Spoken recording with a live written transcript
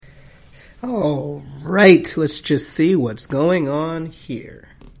All right, let's just see what's going on here.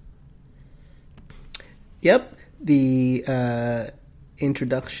 Yep, the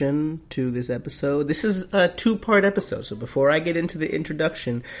introduction to this episode. This is a two-part episode, so before I get into the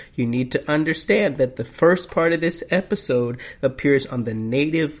introduction, you need to understand that the first part of this episode appears on the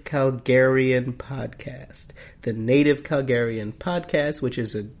Native Calgarian podcast. The Native Calgarian podcast, which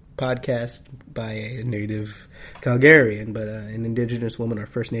is a podcast by a native Calgarian, but an Indigenous woman or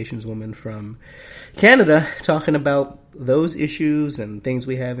First Nations woman from Canada, talking about those issues and things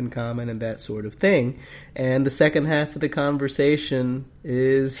we have in common and that sort of thing. And the second half of the conversation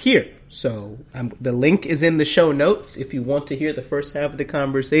is here. So the link is in the show notes. If you want to hear the first half of the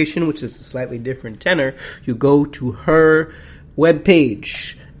conversation, which is a slightly different tenor, you go to her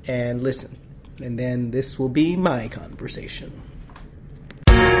webpage and listen. And then this will be my conversation.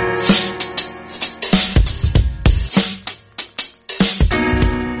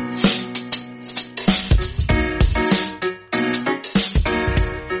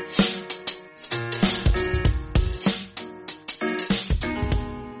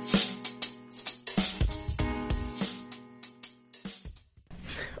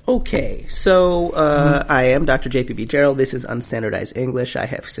 Okay, so I am Dr. JPB Gerald. This is Unstandardized English. I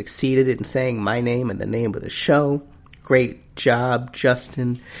have succeeded in saying my name and the name of the show. Great job,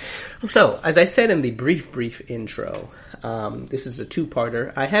 Justin. So, as I said in the brief intro, this is a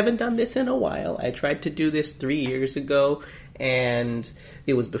two-parter. I haven't done this in a while. I tried to do this 3 years ago, and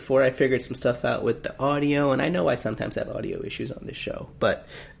it was before I figured some stuff out with the audio, and I know I sometimes have audio issues on this show, but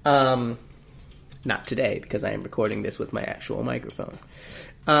not today, because I am recording this with my actual microphone.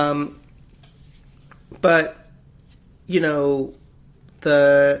 But, you know,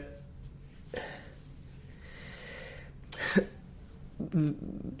 the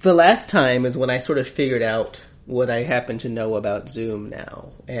last time is when I sort of figured out what I happen to know about Zoom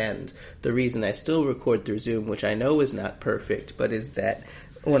now. And the reason I still record through Zoom, which I know is not perfect, but is that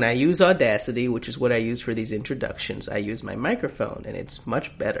when I use Audacity, which is what I use for these introductions, I use my microphone, and it's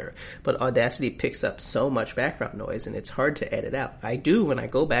much better. But Audacity picks up so much background noise, and it's hard to edit out. I do when I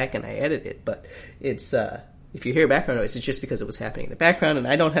go back and I edit it, but it's if you hear background noise, it's just because it was happening in the background, and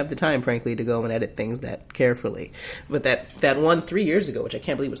I don't have the time, frankly, to go and edit things that carefully. But that one 3 years ago, which I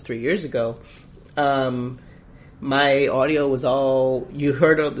can't believe was 3 years ago, my audio was all, you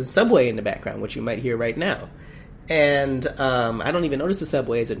heard of the subway in the background, which you might hear right now. And I don't even notice the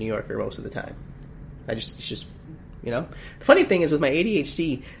subway as a New Yorker most of the time. It's just, you know. The funny thing is with my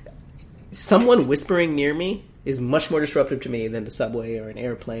ADHD, someone whispering near me is much more disruptive to me than the subway or an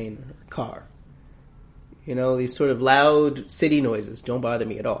airplane or a car. You know, these sort of loud city noises don't bother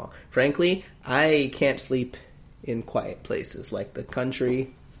me at all. Frankly, I can't sleep in quiet places like the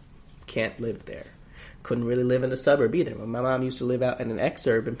country. Can't live there. Couldn't really live in a suburb either. When my mom used to live out in an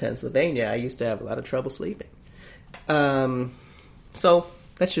exurb in Pennsylvania, I used to have a lot of trouble sleeping. So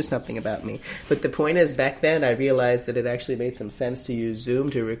that's just something about me. But the point is, back then I realized that it actually made some sense to use Zoom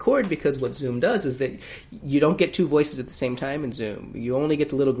to record, because what Zoom does is that you don't get two voices at the same time in Zoom. You only get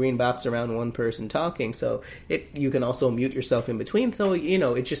the little green box around one person talking, so you can also mute yourself in between, so, you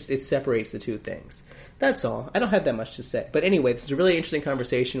know, it separates the two things. That's all. I don't have that much to say. But anyway, this is a really interesting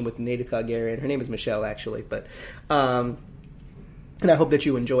conversation with the native Calgarian. Her name is Michelle, actually, but, and I hope that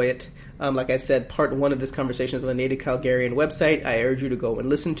you enjoy it. Like I said, part one of this conversation is on the Native Calgarian website. I urge you to go and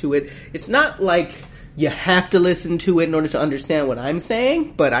listen to it. It's not like you have to listen to it in order to understand what I'm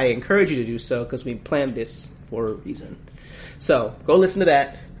saying, but I encourage you to do so because we planned this for a reason. So, go listen to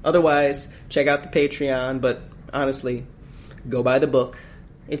that. Otherwise, check out the Patreon, but honestly, go buy the book.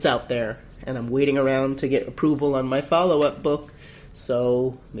 It's out there, and I'm waiting around to get approval on my follow-up book,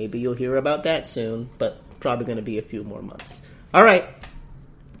 so maybe you'll hear about that soon, but probably going to be a few more months. All right.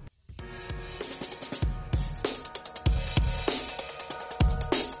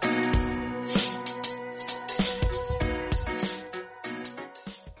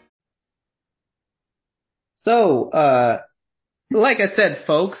 So, like I said,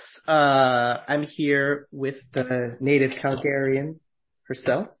 folks, I'm here with the native Calgarian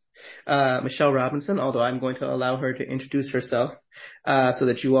herself, Michelle Robinson, although I'm going to allow her to introduce herself, so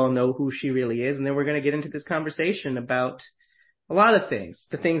that you all know who she really is. And then we're going to get into this conversation about a lot of things,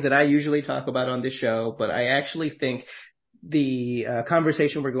 the things that I usually talk about on this show, but I actually think the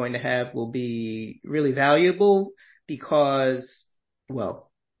conversation we're going to have will be really valuable because, well,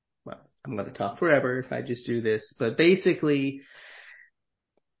 I'm going to talk forever if I just do this, but basically,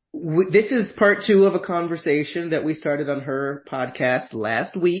 this is part two of a conversation that we started on her podcast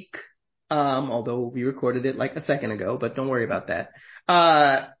last week, although we recorded it like a second ago, but don't worry about that.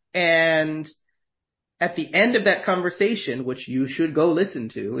 And at the end of that conversation, which you should go listen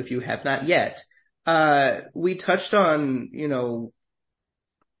to if you have not yet, we touched on,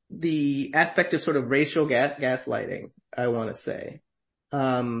 the aspect of sort of racial gaslighting, I want to say,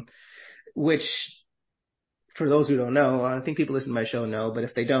 which, for those who don't know, I think people listen to my show know, but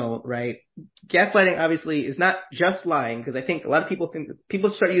if they don't, right, gaslighting obviously is not just lying, because I think a lot of people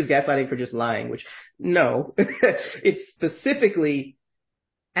start to use gaslighting for just lying, which, no, it's specifically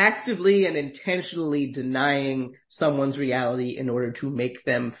actively and intentionally denying someone's reality in order to make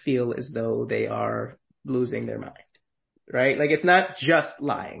them feel as though they are losing their mind, right? Like, it's not just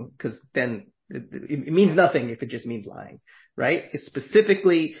lying, because then it means nothing if it just means lying, right? It's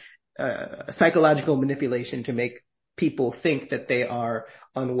specifically psychological manipulation to make people think that they are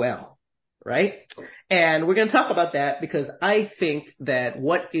unwell, right? And we're going to talk about that because I think that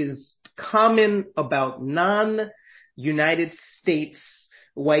what is common about non-United States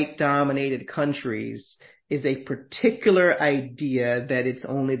white-dominated countries is a particular idea that it's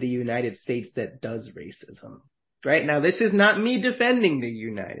only the United States that does racism. Right? Now, this is not me defending the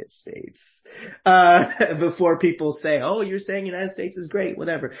United States, before people say, oh, you're saying the United States is great,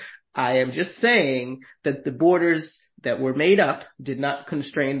 whatever. I am just saying that the borders that were made up did not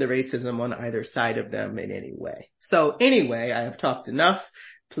constrain the racism on either side of them in any way. So anyway, I have talked enough.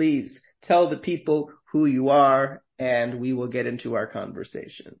 Please tell the people who you are, and we will get into our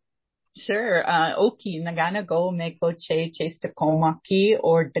conversation. Sure. Oki, nagana go meko che komaki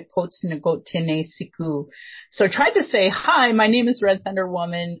or Dakots nagotine siku. So I tried to say, hi, my name is Red Thunder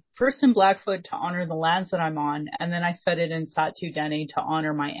Woman, first in Blackfoot to honor the lands that I'm on, and then I said it in Satu Dene to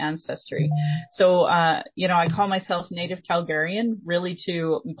honor my ancestry. So, I call myself Native Calgarian, really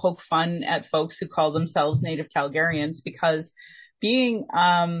to poke fun at folks who call themselves Native Calgarians, because being,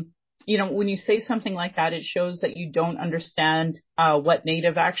 when you say something like that, it shows that you don't understand what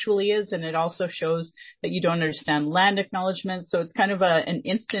Native actually is, and it also shows that you don't understand land acknowledgement. So it's kind of an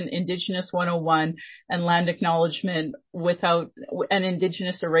instant Indigenous 101 and land acknowledgement without an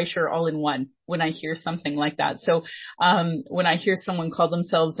Indigenous erasure all in one when I hear something like that. So when I hear someone call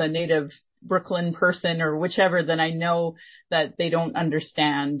themselves a Native Brooklyn person or whichever, then I know that they don't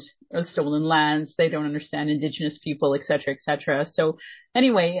understand stolen lands, they don't understand Indigenous people, et cetera, et cetera. So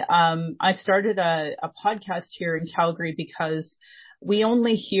anyway, I started a podcast here in Calgary because we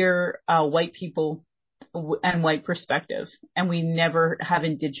only hear white people and white perspective, and we never have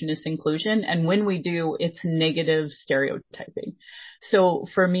Indigenous inclusion. And when we do, it's negative stereotyping. So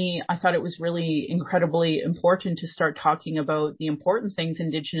for me, I thought it was really incredibly important to start talking about the important things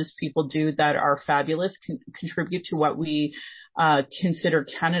Indigenous people do that are fabulous, contribute to what we consider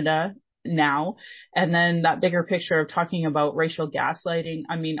Canada now. And then that bigger picture of talking about racial gaslighting.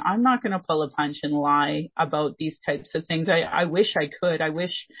 I mean, I'm not going to pull a punch and lie about these types of things. I wish I could. I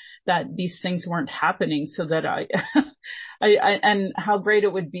wish that these things weren't happening so that and how great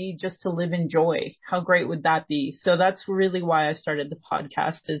it would be just to live in joy. How great would that be? So that's really why I started the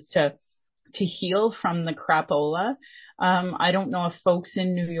podcast, is to heal from the crapola. I don't know if folks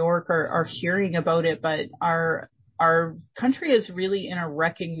in New York are hearing about it, but our country is really in a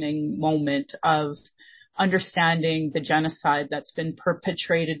reckoning moment of understanding the genocide that's been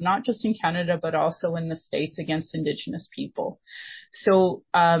perpetrated, not just in Canada, but also in the States against Indigenous people. So,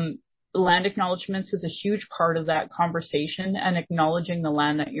 land acknowledgements is a huge part of that conversation, and acknowledging the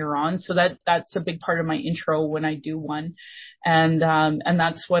land that you're on. So that's a big part of my intro when I do one. And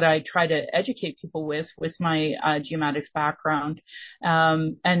that's what I try to educate people with my geomatics background.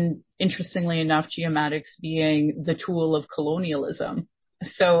 And interestingly enough, geomatics being the tool of colonialism.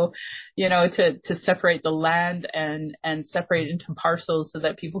 So, to separate the land and separate it into parcels so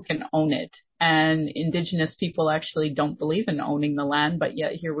that people can own it. And Indigenous people actually don't believe in owning the land, but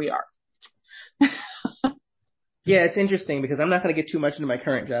yet here we are. Yeah, it's interesting because I'm not going to get too much into my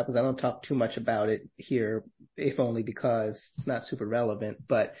current job because I don't talk too much about it here, if only because it's not super relevant.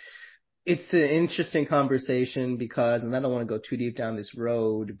 But it's an interesting conversation because, and I don't want to go too deep down this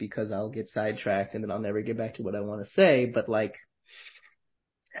road because I'll get sidetracked and then I'll never get back to what I want to say. But like,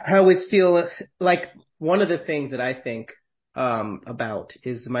 I always feel like one of the things that I think about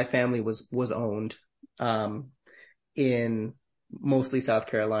is my family was owned in mostly South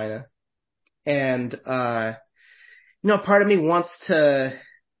Carolina. And, part of me wants to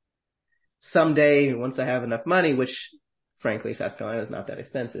someday, once I have enough money, which frankly, South Carolina is not that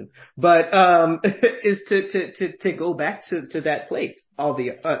expensive, but, is to go back to that place. On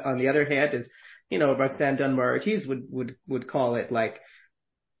the other hand, is, Roxanne Dunbar Ortiz would call it like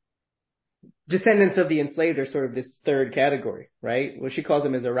descendants of the enslaved are sort of this third category, right? What she calls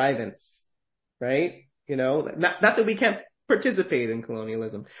them is arrivants, right? Not that we can't participate in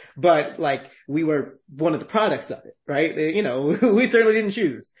colonialism, but like we were one of the products of it, right? You know, we certainly didn't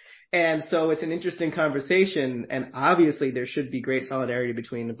choose. And so it's an interesting conversation. And obviously there should be great solidarity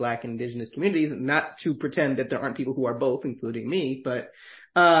between the Black and Indigenous communities, not to pretend that there aren't people who are both, including me, but,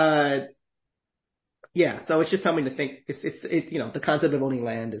 yeah, so it's just something to think. It's, you know, the concept of owning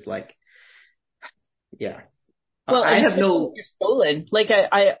land is like, yeah. Well, I have no, you're stolen. Like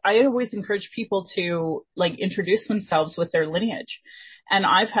I always encourage people to like introduce themselves with their lineage. And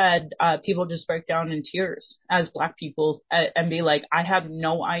I've had people just break down in tears as Black people and be like, I have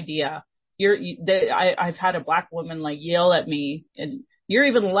no idea. I've had a Black woman like yell at me, and you're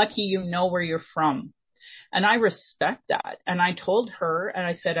even lucky you know where you're from. And I respect that. And I told her, and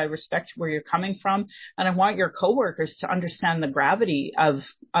I said, I respect where you're coming from, and I want your coworkers to understand the gravity of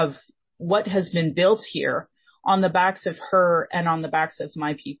what has been built here on the backs of her and on the backs of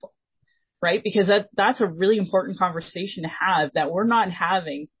my people. Right? Because that's a really important conversation to have that we're not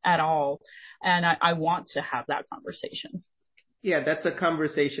having at all. And I want to have that conversation. yeah, that's a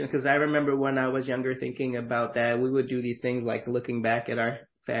conversation, because I remember when I was younger thinking about that, we would do these things like looking back at our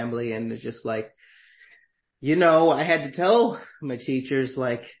family, and it's just like, you know, I had to tell my teachers,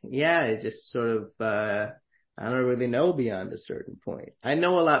 like, yeah, it just sort of, I don't really know beyond a certain point. I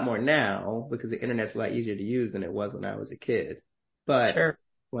know a lot more now because the internet's a lot easier to use than it was when I was a kid. But Sure.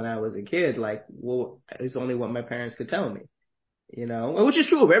 when I was a kid, like, well, it's only what my parents could tell me, you know, which is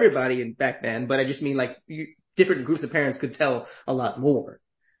true of everybody back then. But I just mean like different groups of parents could tell a lot more,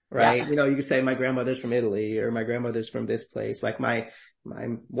 right? Yeah. You know, you could say my grandmother's from Italy or my grandmother's from this place. Like my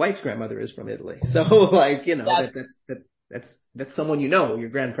wife's grandmother is from Italy. So like, you know, that's someone, you know, your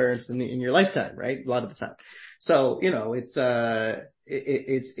grandparents in your lifetime, right? A lot of the time. So, you know, it's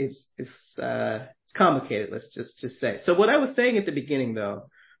complicated. Let's just say. So what I was saying at the beginning though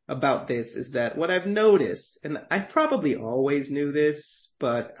about this is that what I've noticed, and I probably always knew this,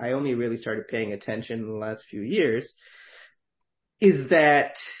 but I only really started paying attention in the last few years, is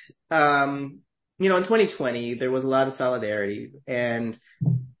that, you know, in 2020, there was a lot of solidarity, and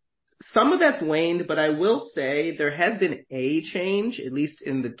some of that's waned, but I will say there has been a change, at least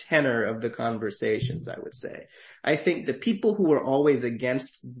in the tenor of the conversations, I would say. I think the people who were always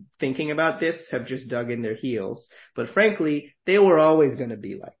against thinking about this have just dug in their heels. But frankly, they were always going to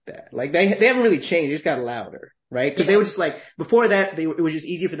be like that. Like they haven't really changed, they just got louder, right? Because they were just like, before that, it was just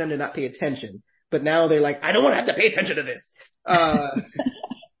easier for them to not pay attention. But now they're like, I don't want to have to pay attention to this.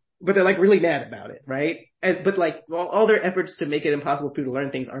 But they're like really mad about it, right? But like all their efforts to make it impossible for people to learn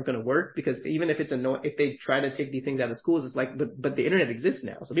things aren't going to work, because even if if they try to take these things out of schools, it's like, but the internet exists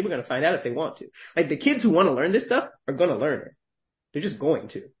now, so people are going to find out if they want to. Like the kids who want to learn this stuff are going to learn it. They're just going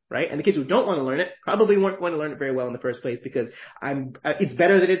to, right? And the kids who don't want to learn it probably weren't going to learn it very well in the first place, because it's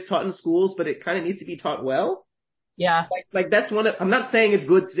better that it's taught in schools, but it kind of needs to be taught well. Yeah. Like that's I'm not saying it's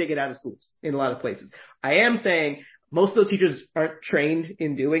good to take it out of schools in a lot of places. I am saying most of those teachers aren't trained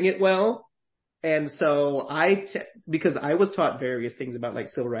in doing it well. And so because I was taught various things about like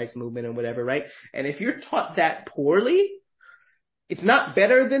civil rights movement and whatever, right? And if you're taught that poorly, it's not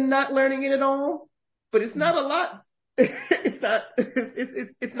better than not learning it at all, but it's not a lot. It's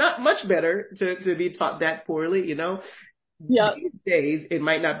not much better to be taught that poorly, you know? Yeah. These days, it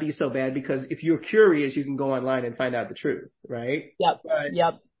might not be so bad, because if you're curious, you can go online and find out the truth, right? Yep. But,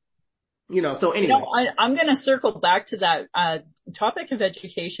 yep. You know, so anyway. You know, I'm going to circle back to that topic of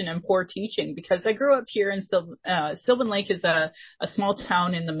education and poor teaching, because I grew up here in Sylvan Lake is a small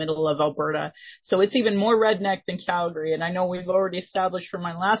town in the middle of Alberta. So it's even more redneck than Calgary. And I know we've already established from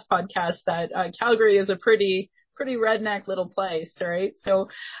my last podcast that Calgary is a pretty redneck little place, right? So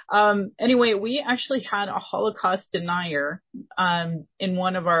anyway, we actually had a Holocaust denier in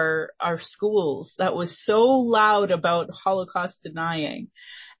one of our schools that was so loud about Holocaust denying.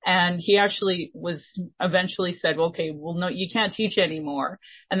 And he actually was eventually said, okay, well, no, you can't teach anymore.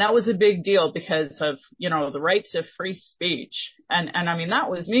 And that was a big deal because of, you know, the rights of free speech. And I mean, that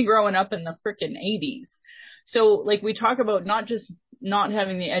was me growing up in the frickin' 80s. So like we talk about not just not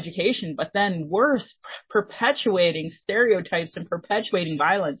having the education, but then worse, perpetuating stereotypes and perpetuating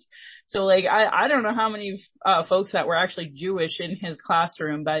violence. So like, I don't know how many folks that were actually Jewish in his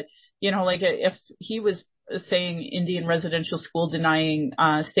classroom, but you know, like if he was saying Indian residential school denying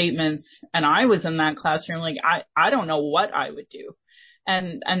statements and I was in that classroom, like I don't know what I would do.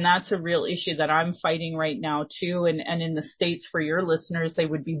 And that's a real issue that I'm fighting right now too. And in the States, for your listeners, they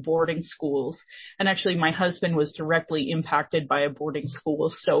would be boarding schools. And actually my husband was directly impacted by a boarding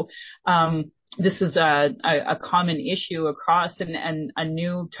school. So this is a common issue across and a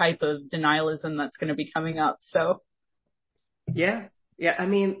new type of denialism that's going to be coming up. So yeah, I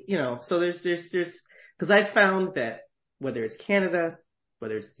mean, you know, so there's because I found that whether it's Canada,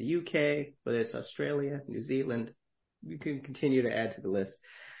 whether it's the UK, whether it's Australia, New Zealand, you can continue to add to the list.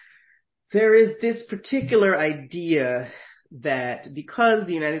 There is this particular idea that because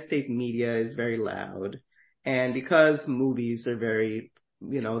the United States media is very loud and because movies are very,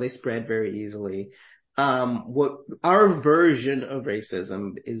 they spread very easily, what our version of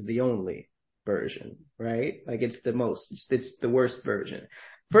racism is the only version, right? Like it's the worst version.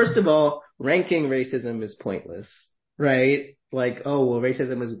 First of all, ranking racism is pointless, right? Like, oh, well,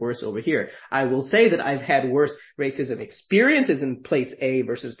 racism is worse over here. I will say that I've had worse racism experiences in place A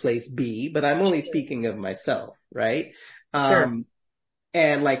versus place B, but I'm only speaking of myself, right? Sure.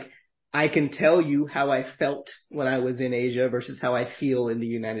 And like, I can tell you how I felt when I was in Asia versus how I feel in the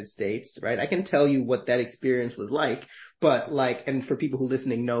United States, right? I can tell you what that experience was like, but like, and for people who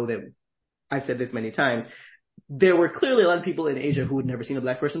listening know that I've said this many times, there were clearly a lot of people in Asia who had never seen a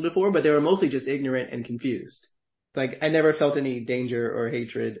black person before, but they were mostly just ignorant and confused. Like, I never felt any danger or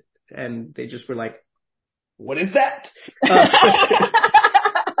hatred, and they just were like, what is that?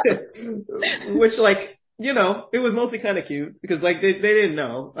 Which, like, it was mostly kind of cute, because, like, they didn't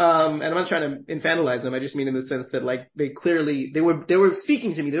know. And I'm not trying to infantilize them, I just mean in the sense that, like, they were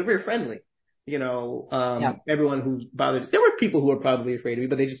speaking to me, they were very friendly. Yeah. Everyone who bothered, there were people who were probably afraid of me,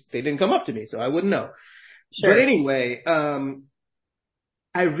 but they didn't come up to me, so I wouldn't know. Sure. But anyway,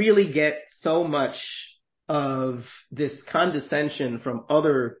 I really get so much of this condescension from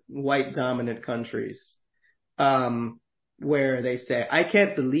other white dominant countries, where they say, I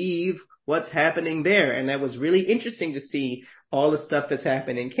can't believe what's happening there. And that was really interesting to see all the stuff that's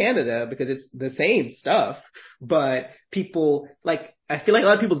happened in Canada, because it's the same stuff, but people, like, I feel like a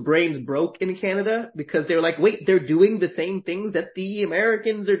lot of people's brains broke in Canada because they were like, wait, they're doing the same things that the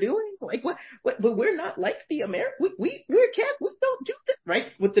Americans are doing? Like, what, but we're not like the Americans. We don't do that, right?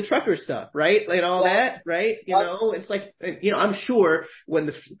 With the trucker stuff, right? Like, all that, right? It's like, I'm sure when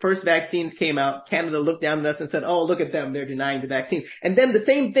the first vaccines came out, Canada looked down at us and said, oh, look at them, they're denying the vaccines. And then the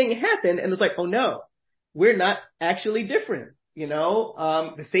same thing happened, and it's like, oh no, we're not actually different.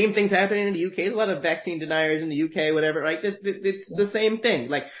 The same thing's happening in the UK. There's a lot of vaccine deniers in the UK, whatever, right? It's the same thing.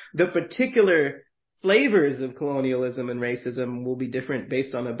 Like, the particular flavors of colonialism and racism will be different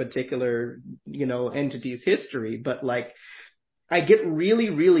based on a particular, entity's history. But, like, I get really,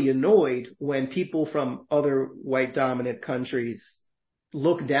 really annoyed when people from other white dominant countries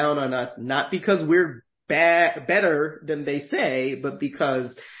look down on us, not because we're better than they say, but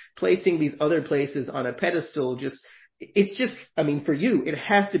because placing these other places on a pedestal it's just, I mean, for you, it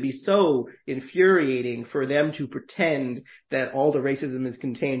has to be so infuriating for them to pretend that all the racism is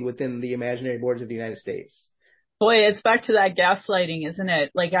contained within the imaginary borders of the United States. Boy, it's back to that gaslighting, isn't it?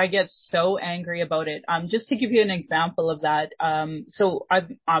 Like, I get so angry about it. Just to give you an example of that. So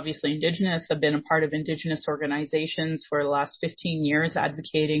I'm obviously Indigenous. I've been a part of Indigenous organizations for the last 15 years,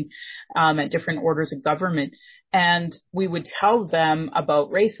 advocating, at different orders of government. And we would tell them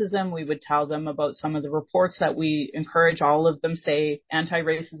about racism. We would tell them about some of the reports that we encourage. All of them say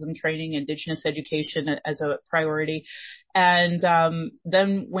anti-racism training, Indigenous education as a priority. And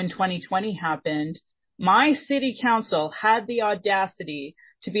then when 2020 happened, my city council had the audacity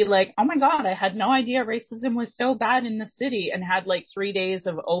to be like, oh my God, I had no idea racism was so bad in the city, and had like 3 days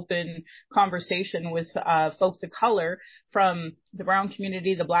of open conversation with folks of color from the brown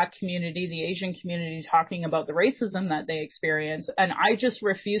community, the black community, the Asian community, talking about the racism that they experience. And I just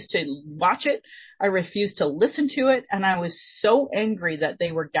refused to watch it. I refused to listen to it. And I was so angry that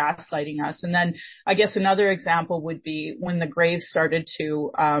they were gaslighting us. And then I guess another example would be when the graves started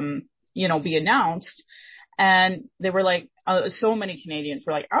to, be announced. And they were like, so many Canadians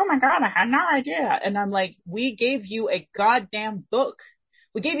were like, oh my God, I had no idea. And I'm like, we gave you a goddamn book.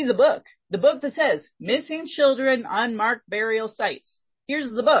 We gave you the book that says missing children, unmarked burial sites.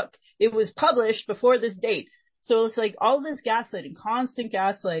 Here's the book. It was published before this date. So it's like all this gaslighting, constant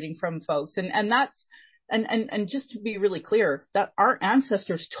gaslighting from folks. And that's, and just to be really clear, that our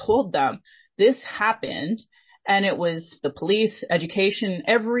ancestors told them this happened. And it was the police, education,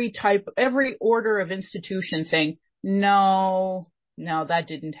 every order of institution saying, no, that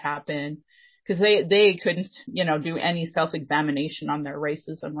didn't happen. Because they couldn't, do any self-examination on their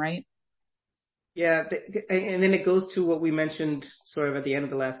racism, right? Yeah. And then it goes to what we mentioned sort of at the end of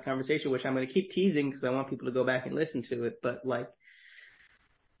the last conversation, which I'm going to keep teasing because I want people to go back and listen to it. But, like,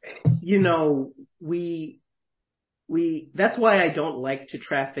 that's why I don't like to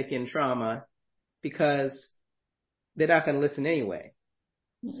traffic in trauma, because they're not going to listen anyway.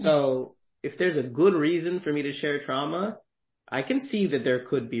 Mm-hmm. So if there's a good reason for me to share trauma, I can see that there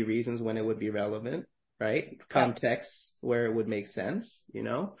could be reasons when it would be relevant, right? Contexts where it would make sense,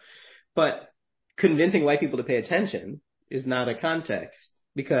 But convincing white people to pay attention is not a context.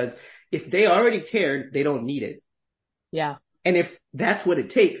 Because if they already cared, they don't need it. Yeah. And if that's what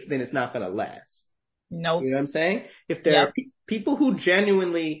it takes, then it's not going to last. Nope. You know what I'm saying? If there are people who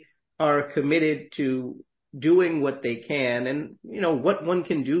genuinely are committed to doing what they can, and what one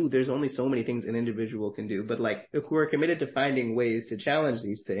can do, there's only so many things an individual can do, but like if we're committed to finding ways to challenge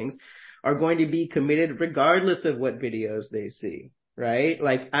these things, are going to be committed regardless of what videos they see, right?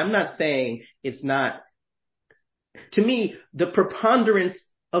 Like I'm not saying it's not, to me, the preponderance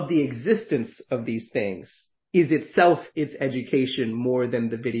of the existence of these things is itself its education more than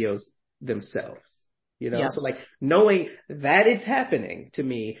the videos themselves. So like knowing that it's happening, to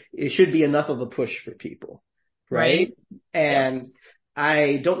me, it should be enough of a push for people. Right. And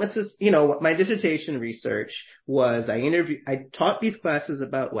I don't necessarily, what my dissertation research was, I taught these classes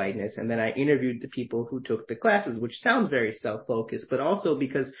about whiteness, and then I interviewed the people who took the classes, which sounds very self-focused, but also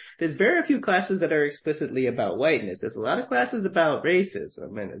because there's very few classes that are explicitly about whiteness. There's a lot of classes about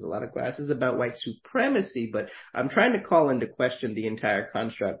racism, and there's a lot of classes about white supremacy, but I'm trying to call into question the entire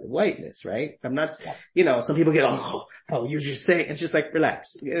construct of whiteness, right? I'm not, some people get, you're just saying, it's just like,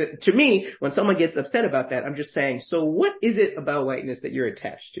 relax. To me, when someone gets upset about that, I'm just saying, so what is it about whiteness that you're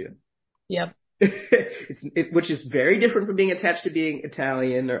attached to? Yep. Which is very different from being attached to being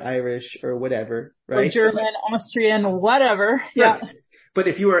Italian or Irish or whatever, right? Or German, Austrian, whatever. Right. Yeah. But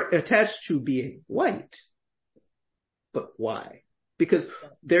if you are attached to being white, but why? Because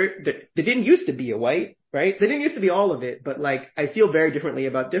they didn't used to be a white, right? They didn't used to be all of it, but like I feel very differently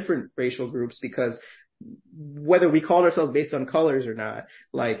about different racial groups because whether we call ourselves based on colors or not,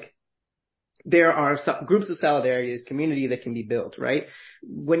 like there are some groups of solidarity, is community that can be built, right?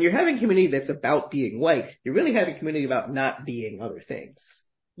 When you're having community that's about being white, you're really having community about not being other things.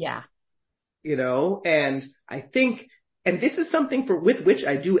 Yeah. And I think, and this is something with which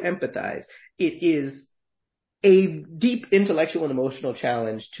I do empathize, it is a deep intellectual and emotional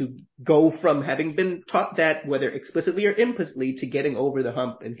challenge to go from having been taught that, whether explicitly or implicitly, to getting over the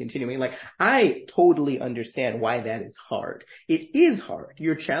hump and continuing. Like, I totally understand why that is hard. It is hard.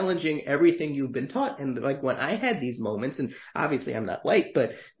 You're challenging everything you've been taught. And like when I had these moments, and obviously I'm not white,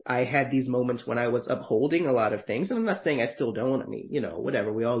 but I had these moments when I was upholding a lot of things. And I'm not saying I still don't. I mean,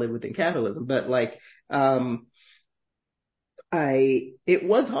 whatever. We all live within capitalism. But like, it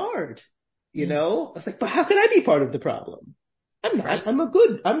was hard. I was like, but how can I be part of the problem? I'm not. Right. I'm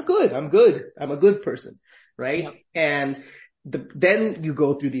good. I'm a good person. Right. Yep. And then you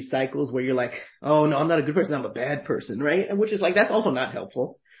go through these cycles where you're like, oh no, I'm not a good person. I'm a bad person. Right. And which is like, that's also not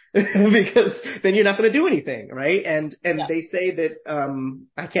helpful because then you're not going to do anything. Right. And they say that,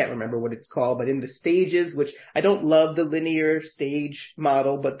 I can't remember what it's called, but in the stages, which I don't love the linear stage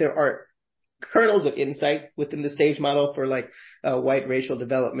model, but there are kernels of insight within the stage model for like white racial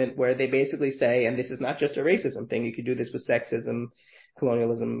development, where they basically say, and this is not just a racism thing, you could do this with sexism,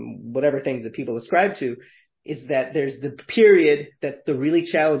 colonialism, whatever things that people ascribe to, is that there's the period that's the really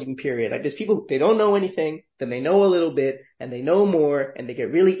challenging period. Like there's people, they don't know anything, then they know a little bit, and they know more, and they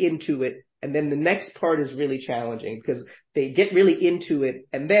get really into it, and then the next part is really challenging because they get really into it,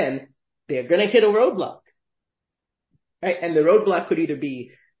 and then they're going to hit a roadblock. Right? And the roadblock could either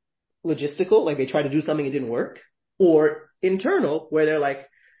be logistical, like they try to do something, it didn't work, or internal, where they're like,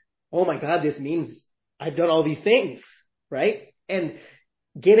 oh my God, this means I've done all these things, right? And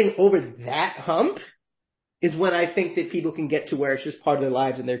getting over that hump is when I think that people can get to where it's just part of their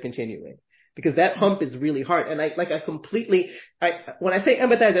lives and they're continuing. Because that hump is really hard. And when I say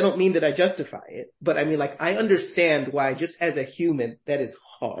empathize, I don't mean that I justify it, but I mean like I understand why, just as a human, that is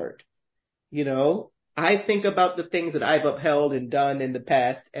hard. I think about the things that I've upheld and done in the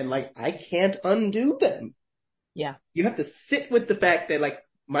past, and like, I can't undo them. Yeah. You have to sit with the fact that like,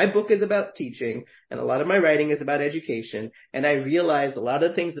 my book is about teaching and a lot of my writing is about education. And I realized a lot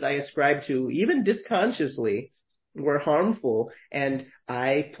of things that I ascribed to, even disconsciously, were harmful. And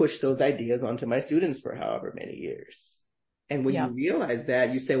I pushed those ideas onto my students for however many years. And when you realize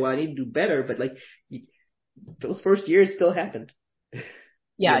that, you say, well, I need to do better. But like, those first years still happened.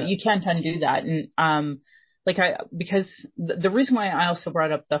 Yeah, you can't undo that. And, because the reason why I also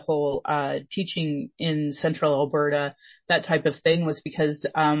brought up the whole, teaching in central Alberta, that type of thing, was because,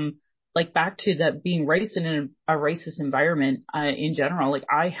 back to that being raised in a racist environment, in general, like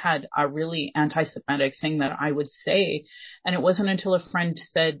I had a really anti-Semitic thing that I would say. And it wasn't until a friend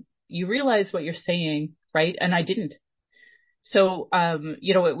said, you realize what you're saying, right? And I didn't. So,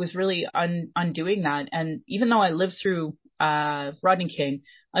 it was really undoing that. And even though I lived through Rodney King,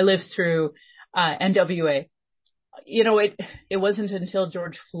 I lived through NWA. It wasn't until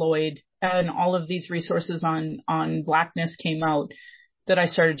George Floyd and all of these resources on blackness came out that I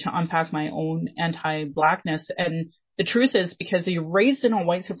started to unpack my own anti-blackness. And The truth is, because you're raised in a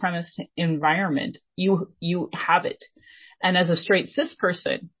white supremacist environment, you have it. And as a straight cis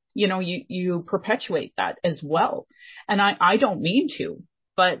person, you perpetuate that as well. And I don't mean to,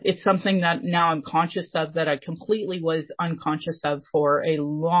 but it's something that now I'm conscious of, that I completely was unconscious of for a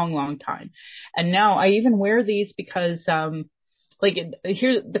long, long time. And now I even wear these because,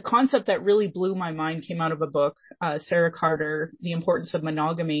 here, the concept that really blew my mind came out of a book, Sarah Carter, The Importance of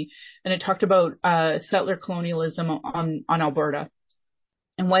Monogamy. And it talked about, settler colonialism on Alberta.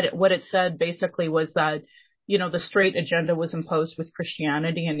 And what it said basically was that, the straight agenda was imposed with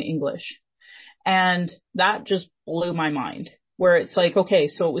Christianity and English. And that just blew my mind, where it's like, okay,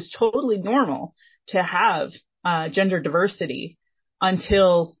 so it was totally normal to have, gender diversity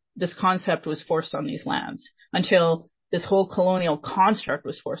until this concept was forced on these lands, until this whole colonial construct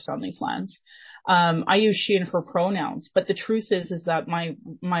was forced on these lands. I use she and her pronouns, but the truth is that my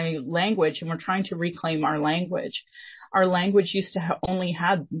language, and we're trying to reclaim our language used to only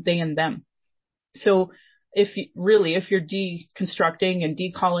had they and them. So if you're deconstructing and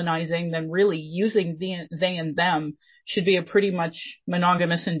decolonizing, then really using they and them should be a pretty much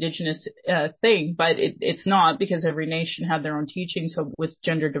monogamous indigenous thing, but it's not, because every nation had their own teachings with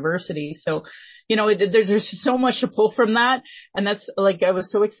gender diversity. So, there's so much to pull from that. And that's like, I was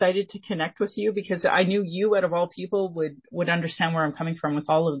so excited to connect with you because I knew you, out of all people, would understand where I'm coming from with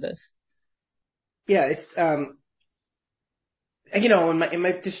all of this. Yeah, it's, in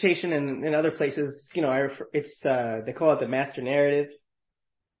my dissertation and in other places, they call it the master narrative,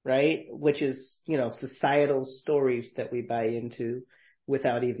 right? Which is, societal stories that we buy into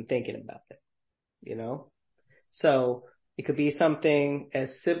without even thinking about it, So it could be something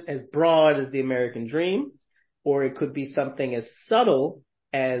as broad as the American dream, or it could be something as subtle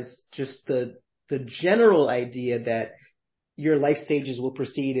as just the general idea that your life stages will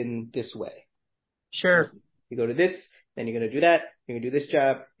proceed in this way. Sure. You go to this, then you're going to do that, you're going to do this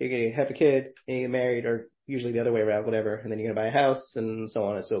job, you're going to have a kid, and you get married, or usually the other way around, whatever, and then you're going to buy a house, and so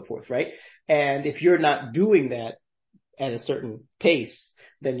on and so forth, right? And if you're not doing that at a certain pace,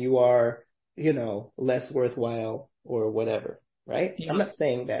 then you are, less worthwhile or whatever, right? Yeah. I'm not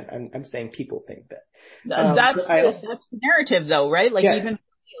saying that. I'm saying people think that. That's the narrative, though, right? Like, yeah. Even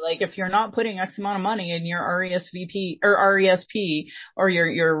like if you're not putting X amount of money in your RESVP or RESP or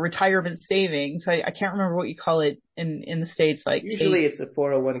your retirement savings, I can't remember what you call it in the States. Like usually it's a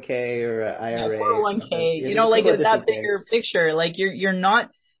 401k or a IRA. 401k, like that bigger picture. Like you're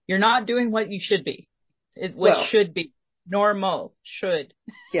not doing what you should be. Should be normal should.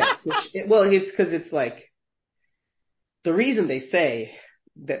 Yeah. It's because it's like the reason they say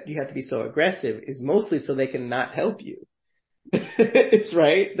that you have to be so aggressive is mostly so they can not help you. It's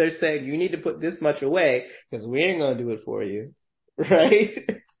right. They're saying you need to put this much away because we ain't going to do it for you. Right.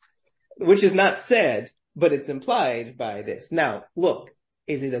 Which is not said, but it's implied by this. Now, look,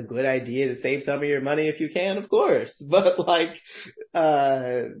 is it a good idea to save some of your money if you can? Of course. But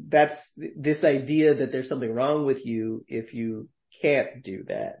that's this idea that there's something wrong with you if you can't do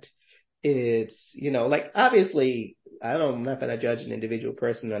that. It's, obviously, I'm not going to judge an individual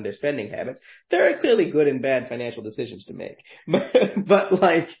person on their spending habits. There are clearly good and bad financial decisions to make. But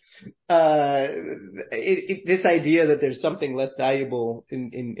this idea that there's something less valuable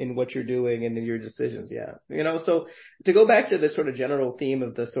in what you're doing and in your decisions. Yeah. So to go back to the sort of general theme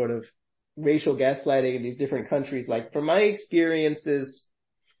of the sort of racial gaslighting in these different countries, from my experiences,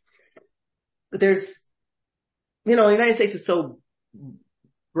 there's, the United States is so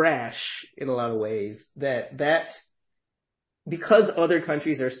brash in a lot of ways that because other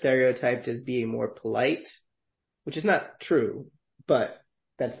countries are stereotyped as being more polite, which is not true, but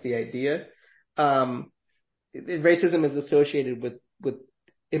that's the idea. Racism is associated with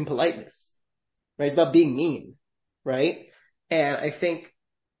impoliteness, right? It's about being mean, right? And I think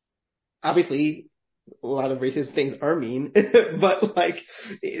obviously a lot of racist things are mean, but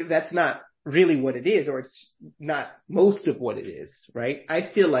that's not really what it is, or it's not most of what it is, right?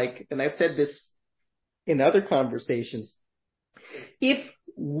 I feel like, and I've said this in other conversations, if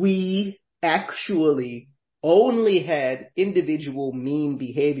we actually only had individual mean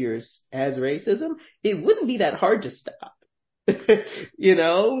behaviors as racism, it wouldn't be that hard to stop,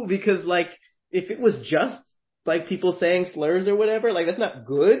 because if it was just people saying slurs or whatever, that's not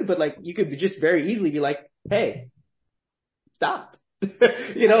good, but you could just very easily be hey, stop.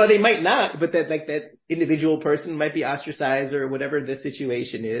 They might not, but that individual person might be ostracized or whatever the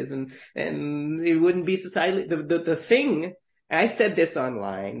situation is, and it wouldn't be societally the thing. I said this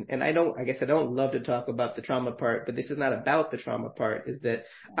online, and I don't love to talk about the trauma part, but this is not about the trauma part, is that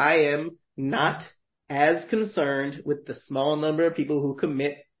I am not as concerned with the small number of people who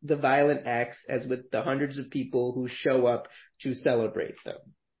commit the violent acts as with the hundreds of people who show up to celebrate them.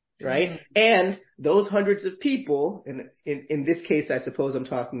 Right? Mm-hmm. And those hundreds of people, in this case, I suppose I'm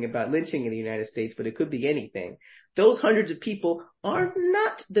talking about lynching in the United States, but it could be anything. Those hundreds of people are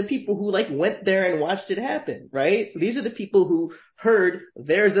not the people who like went there and watched it happen, right? These are the people who heard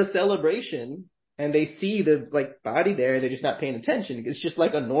there's a celebration and they see the like body there and they're just not paying attention. It's just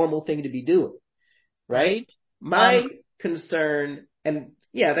like a normal thing to be doing, right? My concern, and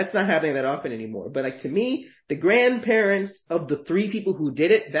yeah, that's not happening that often anymore. But like to me, the grandparents of the three people who did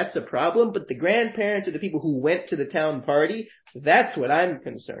it, that's a problem. But the grandparents of the people who went to the town party, that's what I'm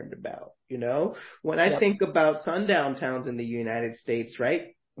concerned about. You know, when I think about sundown towns in the United States,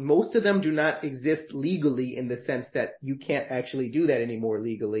 right? Most of them do not exist legally in the sense that you can't actually do that anymore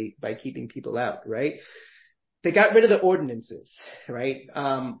legally by keeping people out, right? They got rid of the ordinances, right?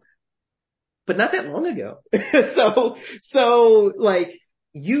 But not that long ago. So like,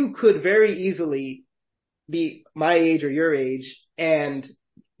 you could very easily be my age or your age, and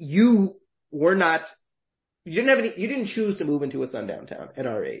you didn't choose to move into a sundown town at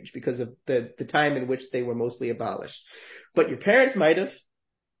our age because of the time in which they were mostly abolished. But your parents might have.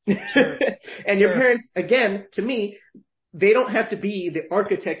 Sure. And your parents, again, to me, they don't have to be the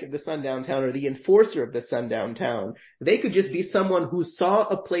architect of the sundown town or the enforcer of the sundown town. They could just be someone who saw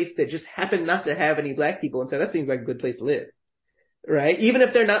a place that just happened not to have any black people and said, that seems like a good place to live. Right? Even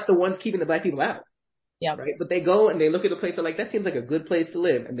if they're not the ones keeping the black people out. Yeah. Right? But they go and they look at a place, they're like, that seems like a good place to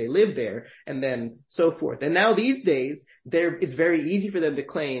live. And they live there and then so forth. And now these days, it's very easy for them to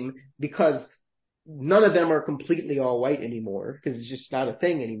claim because none of them are completely all white anymore because it's just not a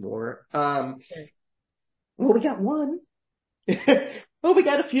thing anymore. Well, we got one. Well, we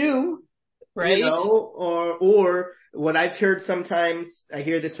got a few. Right. You know, or what I've heard sometimes, I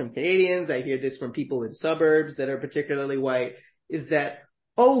hear this from Canadians, I hear this from people in suburbs that are particularly white, is that,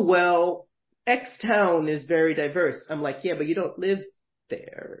 oh, well, X town is very diverse. I'm like, yeah, but you don't live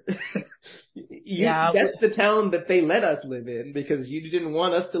there. That's the town that they let us live in because you didn't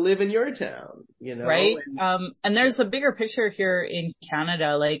want us to live in your town, you know? Right. And there's a bigger picture here in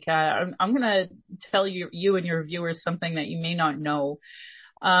Canada. Like, I'm going to tell you and your viewers something that you may not know.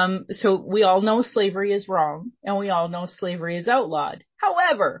 So we all know slavery is wrong and we all know slavery is outlawed.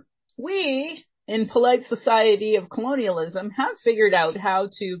 However, we in polite society of colonialism have figured out how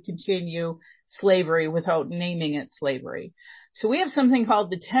to continue slavery without naming it slavery. So we have something called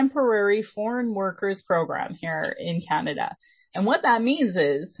the Temporary Foreign Workers Program here in Canada. And what that means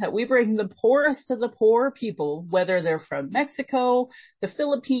is that we bring the poorest of the poor people, whether they're from Mexico, the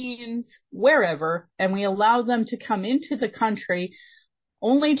Philippines, wherever, and we allow them to come into the country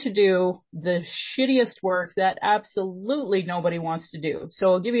only to do the shittiest work that absolutely nobody wants to do.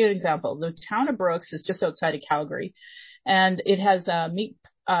 So I'll give you an example. The town of Brooks is just outside of Calgary, and it has meat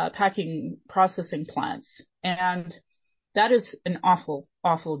packing processing plants. And that is an awful,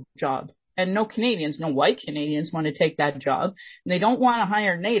 awful job. And no white Canadians want to take that job. And they don't want to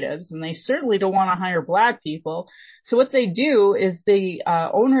hire natives, and they certainly don't want to hire black people. So what they do is the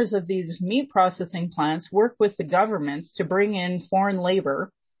owners of these meat processing plants work with the governments to bring in foreign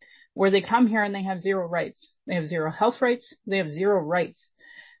labor, where they come here and they have zero rights. They have zero health rights. They have zero rights.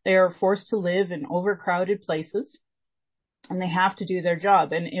 They are forced to live in overcrowded places, and they have to do their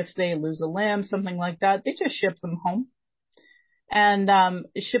job. And if they lose a limb, something like that, they just ship them home. And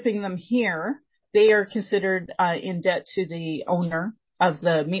shipping them here, they are considered in debt to the owner of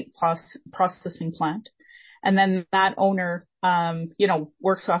the meat processing plant. And then that owner,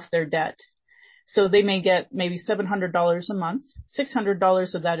 works off their debt. So they may get maybe $700 a month.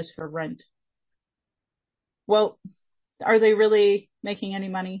 $600 of that is for rent. Well, are they really making any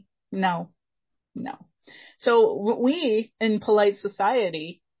money? No. So we in polite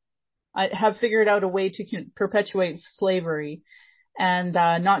society have figured out a way to perpetuate slavery and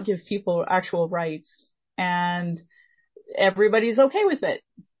not give people actual rights. And everybody's okay with it.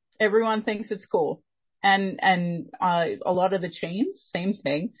 Everyone thinks it's cool. And a lot of the chains, same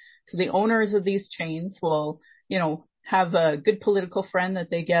thing. So the owners of these chains will, have a good political friend that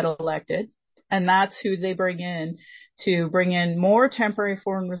they get elected. And that's who they bring in to bring in more temporary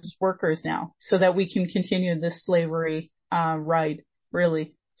foreign workers now so that we can continue this slavery ride,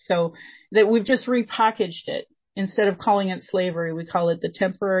 really. So that we've just repackaged it. Instead of calling it slavery, we call it the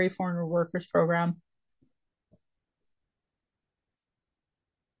Temporary Foreign Workers Program.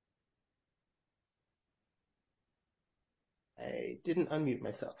 I didn't unmute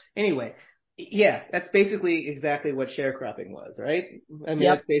myself. Anyway, yeah, that's basically exactly what sharecropping was, right? I mean,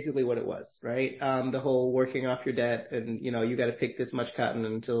 That's basically what it was, right? The whole working off your debt and, you got to pick this much cotton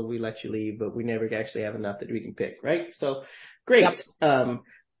until we let you leave, but we never actually have enough that we can pick, right? So great. Yep.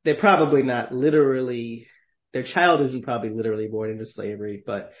 they're probably not literally, their child isn't probably literally born into slavery,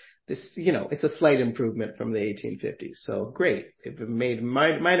 but this, it's a slight improvement from the 1850s. So great. They've made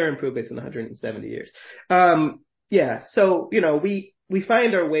minor improvements in 170 years. Yeah. So, we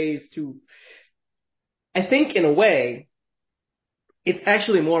find our ways to, I think in a way, it's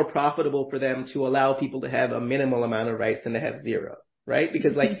actually more profitable for them to allow people to have a minimal amount of rights than to have zero, right?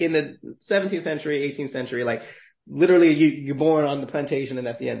 Because like in the 17th century, 18th century, like literally you're born on the plantation and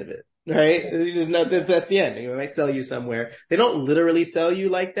that's the end of it, right? That's the end. They might sell you somewhere. They don't literally sell you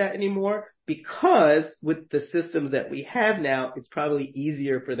like that anymore because with the systems that we have now, it's probably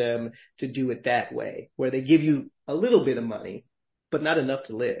easier for them to do it that way, where they give you a little bit of money, but not enough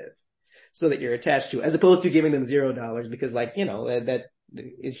to live, so that you're attached to, as opposed to giving them $0 because that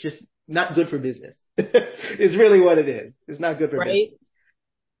it's just not good for business. It's really what it is. It's not good for business.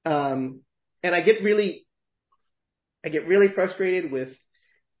 And I get really frustrated with,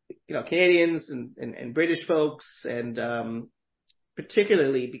 Canadians and British folks, and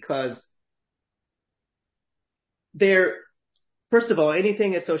particularly because first of all,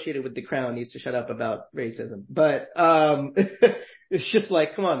 anything associated with the crown needs to shut up about racism. But it's just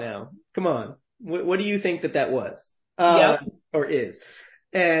like, come on now. Come on. What do you think that was? Or is?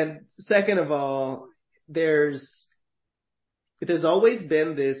 And second of all, there's always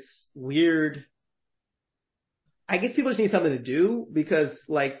been this weird, I guess people just need something to do, because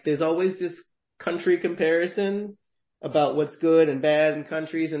like there's always this country comparison about what's good and bad in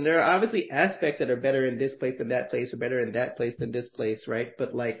countries. And there are obviously aspects that are better in this place than that place, or better in that place than this place, right?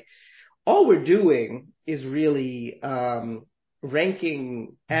 But like all we're doing is really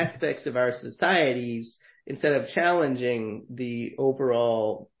ranking aspects of our societies instead of challenging the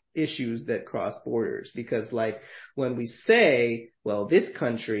overall issues that cross borders. Because like when we say, well, this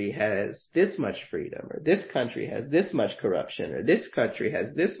country has this much freedom, or this country has this much corruption, or this country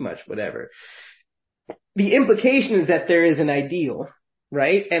has this much whatever, the implication is that there is an ideal,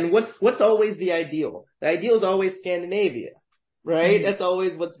 right? And what's always the ideal? The ideal is always Scandinavia, right? Mm-hmm. That's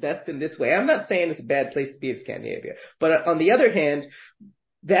always what's best in this way. I'm not saying it's a bad place to be in Scandinavia, but on the other hand,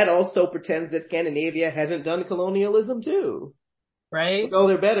 that also pretends that Scandinavia hasn't done colonialism too. Right. Oh,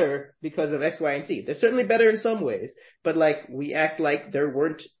 they're better because of X, Y, and Z. They're certainly better in some ways, but like we act like there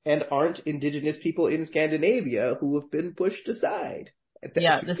weren't and aren't indigenous people in Scandinavia who have been pushed aside.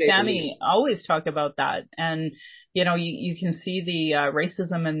 Yeah, the Sami always talk about that. And, you can see the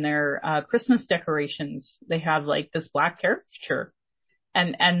racism in their Christmas decorations. They have like this black caricature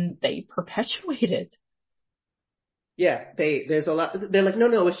and they perpetuate it. Yeah, there's a lot. They're like,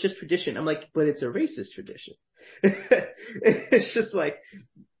 no, it's just tradition. I'm like, but it's a racist tradition. It's just like,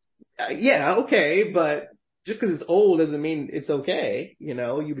 yeah, okay, but just because it's old doesn't mean it's okay. You've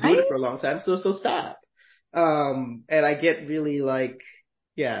been doing it for a long time, so stop. And I get really like,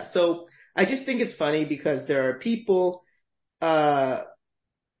 yeah. So I just think it's funny because there are people on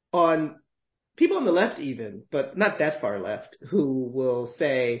the left even, but not that far left, who will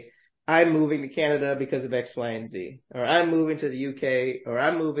say, I'm moving to Canada because of X, Y, and Z, or I'm moving to the UK, or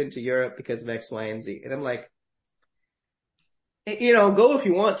I'm moving to Europe because of X, Y, and Z. And I'm like, go if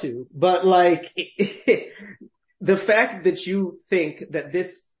you want to, but like the fact that you think that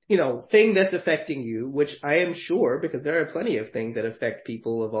this, thing that's affecting you, which I am sure, because there are plenty of things that affect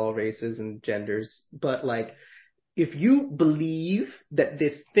people of all races and genders, but like, if you believe that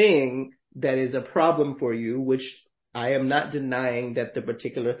this thing that is a problem for you, which I am not denying that the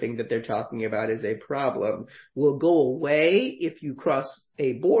particular thing that they're talking about is a problem, will go away if you cross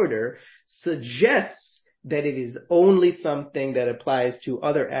a border, suggests that it is only something that applies to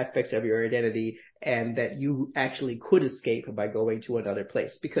other aspects of your identity, and that you actually could escape by going to another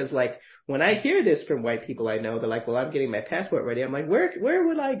place. Because like when I hear this from white people I know, they're like, well, I'm getting my passport ready. I'm like, where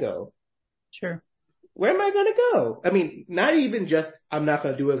would I go? Sure. Where am I going to go? I mean, not even just I'm not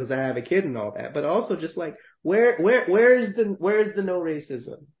going to do it because I have a kid and all that, but also just like where's the no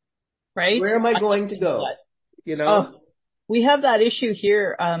racism? Right. Where am I going to go? We have that issue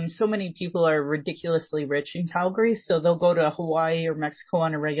here. So many people are ridiculously rich in Calgary, so they'll go to Hawaii or Mexico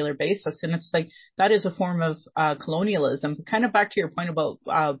on a regular basis. And it's like, that is a form of colonialism. Kind of back to your point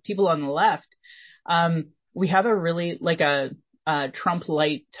about people on the left. We have a really like a Trump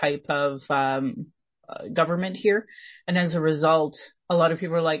light type of government here. And as a result, a lot of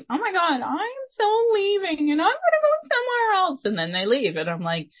people are like, oh my God, I'm so leaving and I'm going to go somewhere else. And then they leave. And I'm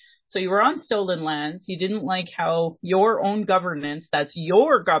like, so you were on stolen lands. You didn't like how your own governance, that's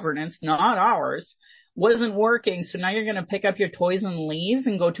your governance, not ours, wasn't working. So now you're going to pick up your toys and leave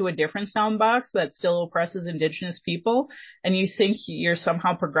and go to a different sound box that still oppresses Indigenous people. And you think you're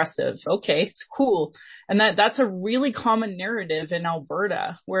somehow progressive. Okay, it's cool. And that's a really common narrative in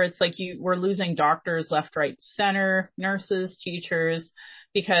Alberta, where it's like we're losing doctors left, right, center, nurses, teachers,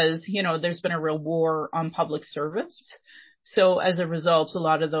 because, there's been a real war on public service. So as a result, a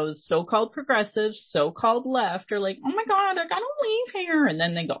lot of those so-called progressives, so-called left are like, oh my God, I gotta leave here. And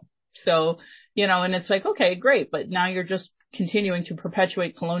then they go. So, and it's like, okay, great. But now you're just continuing to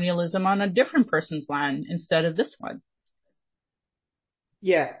perpetuate colonialism on a different person's land instead of this one.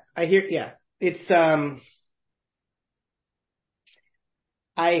 Yeah, yeah. It's,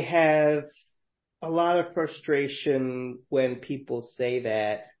 I have a lot of frustration when people say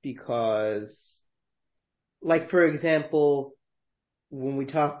that because, like, for example, when we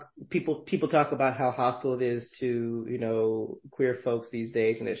talk, people talk about how hostile it is to, queer folks these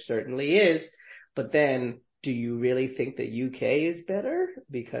days, and it certainly is. But then, do you really think that UK is better?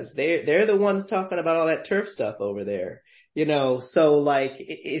 Because they're the ones talking about all that TERF stuff over there. So like,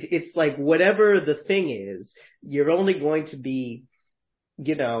 it's like whatever the thing is, you're only going to be,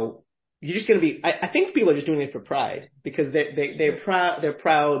 you're just going to be, I think people are just doing it for pride because they're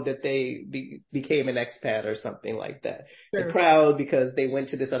proud that they became an expat or something like that. Sure. They're proud because they went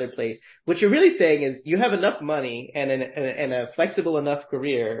to this other place. What you're really saying is you have enough money and a flexible enough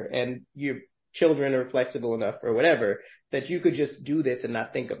career, and your children are flexible enough or whatever, that you could just do this and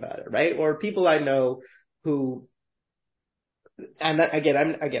not think about it, right? Or people I know who, I'm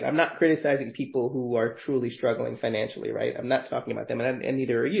not criticizing people who are truly struggling financially, right? I'm not talking about them, and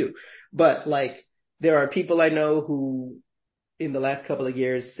neither are you. But like, there are people I know who in the last couple of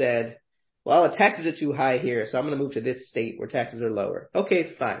years said, well, the taxes are too high here, so I'm going to move to this state where taxes are lower.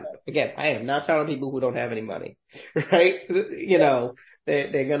 Okay, fine. Again, I am not telling people who don't have any money, right?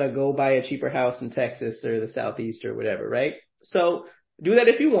 They're going to go buy a cheaper house in Texas or the Southeast or whatever, right? So do that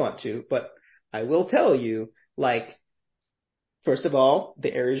if you want to, but I will tell you, like, first of all,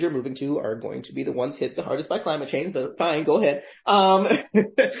 the areas you're moving to are going to be the ones hit the hardest by climate change, but fine, go ahead.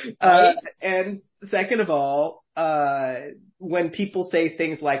 And second of all, when people say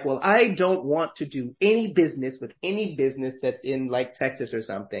things like, well, I don't want to do any business with any business that's in like Texas or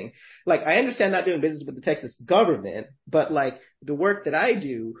something. Like, I understand not doing business with the Texas government, but like the work that I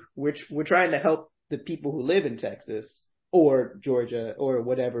do, which we're trying to help the people who live in Texas or Georgia or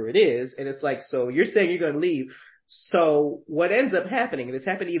whatever it is. And it's like, so you're saying you're going to leave. So what ends up happening, and this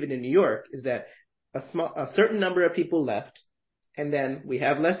happened even in New York, is that a certain number of people left, and then we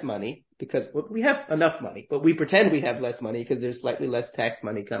have less money because we have enough money, but we pretend we have less money because there's slightly less tax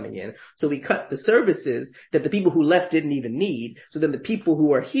money coming in. So we cut the services that the people who left didn't even need. So then the people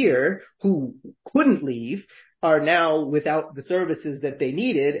who are here who couldn't leave are now without the services that they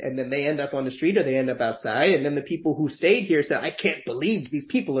needed, and then they end up on the street or they end up outside. And then the people who stayed here said, I can't believe these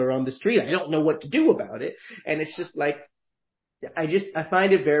people are on the street. I don't know what to do about it. And it's just like, I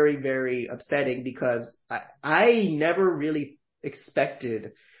find it very, very upsetting because I never really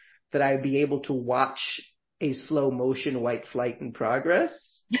expected that I'd be able to watch a slow motion white flight in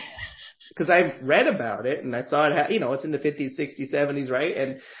progress. Because I've read about it and I saw it, it's in the 50s, 60s, 70s, right?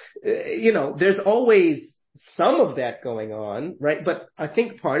 And, there's always some of that going on, right? But I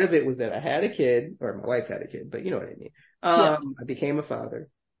think part of it was that I had a kid, or my wife had a kid, but you know what I mean. I became a father.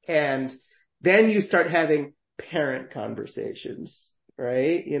 And then you start having parent conversations,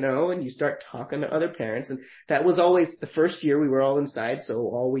 right? And you start talking to other parents. And that was always the first year we were all inside. So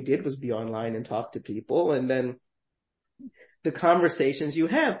all we did was be online and talk to people. And then the conversations you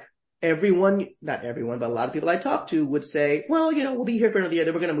have, not everyone, but a lot of people I talk to would say, well, we'll be here for another year,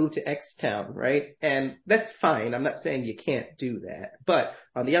 then we're going to move to X town, right? And that's fine. I'm not saying you can't do that. But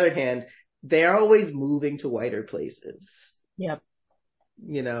on the other hand, they're always moving to whiter places. Yep.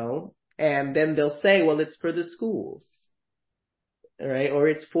 And then they'll say, well, it's for the schools, right? Or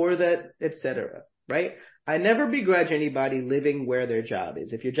it's for the, et cetera, right? I never begrudge anybody living where their job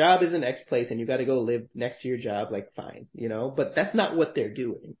is. If your job is in X place and you got to go live next to your job, like fine, but that's not what they're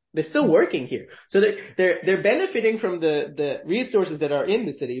doing. They're still working here. So they're benefiting from the resources that are in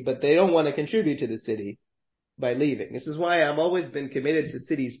the city, but they don't want to contribute to the city by leaving. This is why I've always been committed to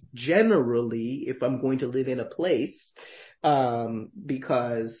cities generally if I'm going to live in a place,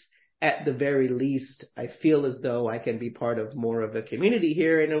 because at the very least, I feel as though I can be part of more of a community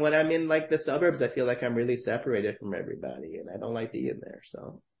here. And when I'm in like the suburbs, I feel like I'm really separated from everybody and I don't like being there.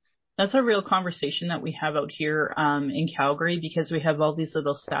 So that's a real conversation that we have out here in Calgary, because we have all these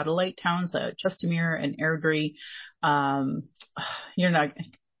little satellite towns, Chestermere and Airdrie,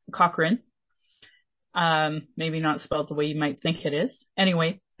 Cochrane, maybe not spelled the way you might think it is.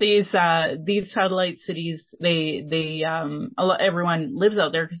 Anyway, these satellite cities, everyone lives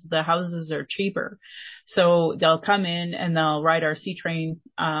out there because the houses are cheaper. So they'll come in and they'll ride our C train,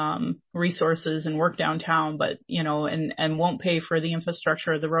 resources and work downtown, but, and won't pay for the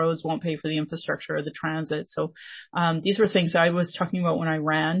infrastructure of the roads, won't pay for the infrastructure of the transit. So, these were things I was talking about when I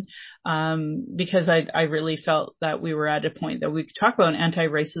ran, because I really felt that we were at a point that we could talk about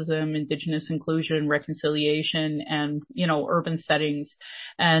anti-racism, indigenous inclusion, reconciliation, and, urban settings.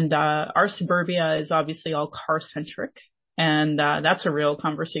 And, our suburbia is obviously all car centric. And, that's a real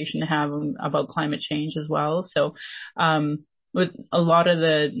conversation to have about climate change as well. So, with a lot of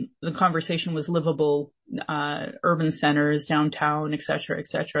the conversation was livable, urban centers, downtown, et cetera, et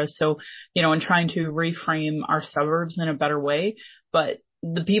cetera. So, and trying to reframe our suburbs in a better way. But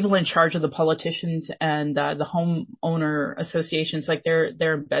the people in charge of the politicians and, the homeowner associations, like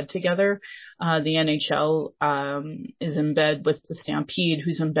they're in bed together. The NHL, is in bed with the Stampede,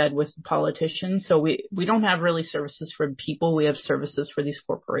 who's in bed with the politicians. So we don't have really services for people. We have services for these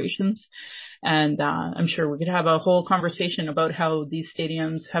corporations. And, I'm sure we could have a whole conversation about how these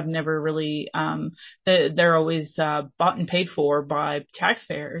stadiums have never really, they're always, bought and paid for by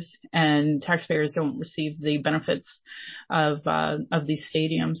taxpayers, and taxpayers don't receive the benefits of these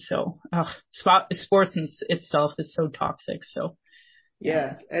stadiums. So, sports in itself is so toxic. So.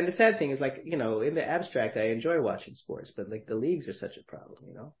 Yeah. And the sad thing is, like, in the abstract, I enjoy watching sports, but like the leagues are such a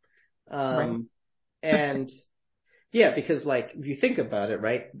problem, Right. And yeah, because like if you think about it,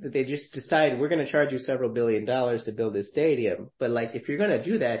 right, that they just decide we're going to charge you several $billion to build this stadium. But like, if you're going to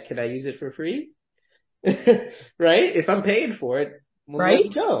do that, can I use it for free? Right? If I'm paying for it, well, Right.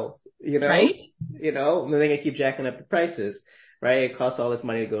 let's go, Right. and then they keep jacking up the prices, right? It costs all this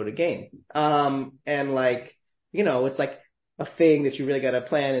money to go to a game. And like, it's like a thing that you really got to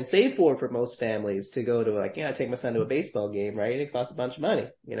plan and save for most families to go to, like, take my son to a baseball game, right? It costs a bunch of money,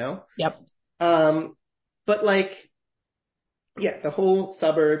 Yep. But like, yeah, the whole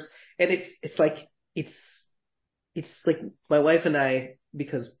suburbs, and it's like my wife and I,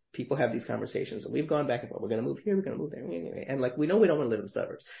 because people have these conversations and we've gone back and forth. We're going to move here. We're going to move there. And like, we know we don't want to live in the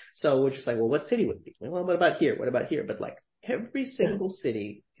suburbs. So we're just like, well, what city would it be? Well, what about here? What about here? But like every single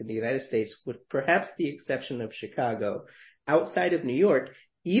city in the United States, with perhaps the exception of Chicago, outside of New York,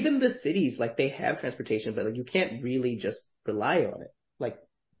 even the cities, like they have transportation, but like you can't really just rely on it. Like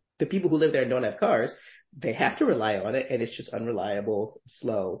the people who live there and don't have cars, they have to rely on it, and it's just unreliable,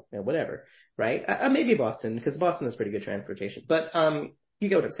 slow, and whatever, right? Maybe Boston, because Boston has pretty good transportation, but you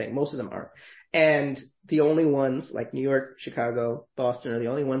get what I'm saying. Most of them aren't, and the only ones like New York, Chicago, Boston are the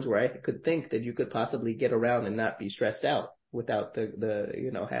only ones where I could think that you could possibly get around and not be stressed out without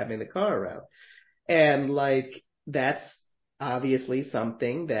the having the car around, and like that's obviously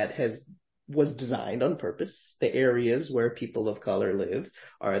something that was designed on purpose. The areas where people of color live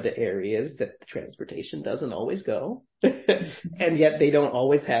are the areas that the transportation doesn't always go. And yet they don't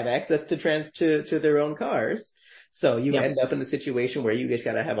always have access to their own cars. So you end up in a situation where you just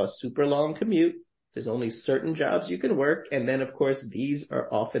got to have a super long commute. There's only certain jobs you can work. And then, of course, these are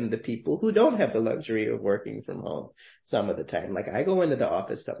often the people who don't have the luxury of working from home some of the time. Like I go into the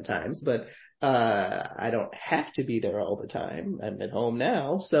office sometimes, but I don't have to be there all the time. I'm at home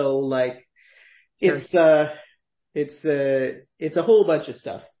now. So like, it's a whole bunch of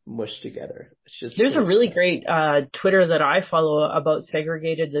stuff mushed together. There's a really great Twitter that I follow about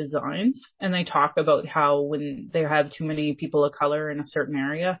segregated designs, and they talk about how when they have too many people of color in a certain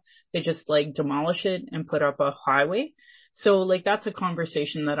area, they just like demolish it and put up a highway. So like that's a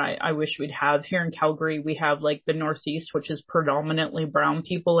conversation that I wish we'd have here in Calgary. We have like the Northeast, which is predominantly brown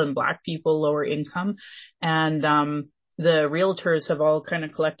people and black people, lower income, and the realtors have all kind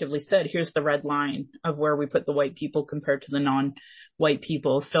of collectively said, here's the red line of where we put the white people compared to the non-white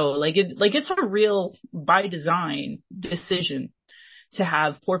people. So it's a real by design decision to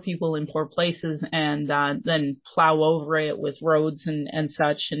have poor people in poor places and, then plow over it with roads and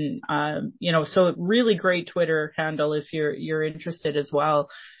such. And, so really great Twitter handle if you're interested as well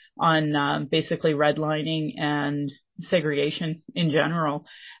on, basically redlining and segregation in general.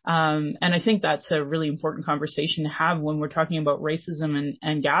 And I think that's a really important conversation to have when we're talking about racism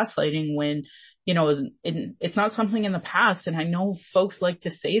and gaslighting, when, it's not something in the past. And I know folks like to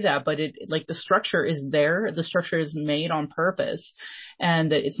say that, but the structure is there. The structure is made on purpose.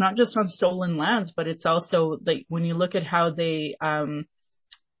 And it's not just on stolen lands, but it's also like when you look at how they, I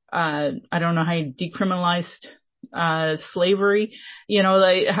don't know how you decriminalized slavery,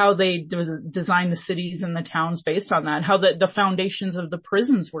 like how they designed the cities and the towns based on that, how the foundations of the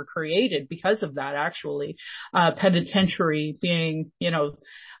prisons were created because of that, actually. Penitentiary being,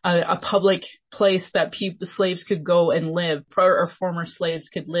 a public place that slaves could go and live, or former slaves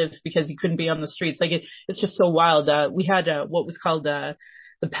could live, because you couldn't be on the streets. Like it's just so wild. We had what was called the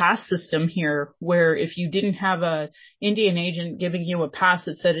pass system here, where if you didn't have a Indian agent giving you a pass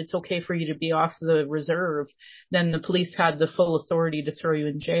that said it's okay for you to be off the reserve, then the police had the full authority to throw you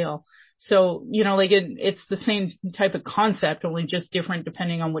in jail. So, like it's the same type of concept, only just different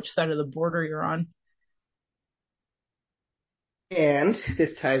depending on which side of the border you're on. And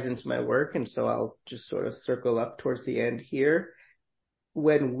this ties into my work, and so I'll just sort of circle up towards the end here.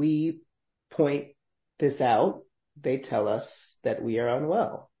 When we point this out, they tell us that we are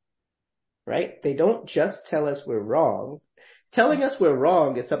unwell, right? They don't just tell us we're wrong. Telling us we're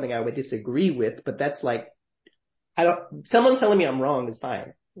wrong is something I would disagree with, but that's like, someone telling me I'm wrong is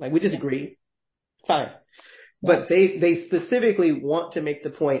fine. Like, we disagree, fine. But they specifically want to make the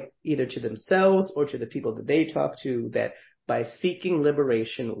point either to themselves or to the people that they talk to that by seeking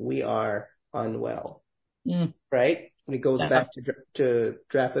liberation, we are unwell, right? It goes back to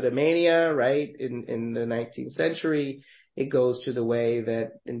drapetomania, right? In the 19th century, it goes to the way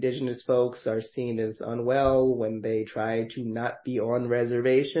that indigenous folks are seen as unwell when they try to not be on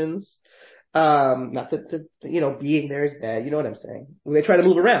reservations. Not that being there is bad. You know what I'm saying? When they try to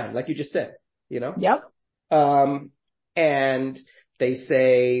move around, like you just said, Yep. And they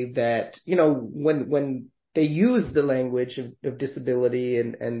say that, when they use the language of disability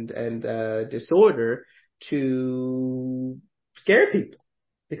and disorder to scare people.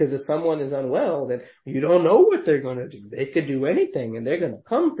 Because if someone is unwell, then you don't know what they're going to do. They could do anything and they're going to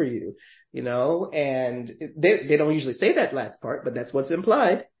come for you, and they don't usually say that last part, but that's what's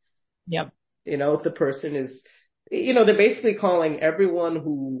implied. Yep. If the person is, they're basically calling everyone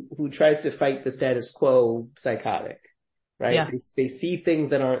who tries to fight the status quo psychotic, right? Yeah. They see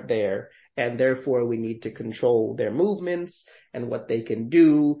things that aren't there, and therefore we need to control their movements and what they can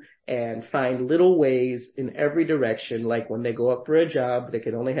do and find little ways in every direction. Like when they go up for a job, they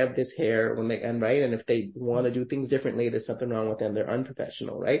can only have this hair right? And if they want to do things differently, there's something wrong with them. They're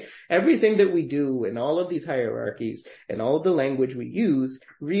unprofessional, right? Everything that we do in all of these hierarchies and all of the language we use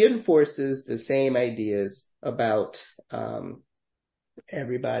reinforces the same ideas about,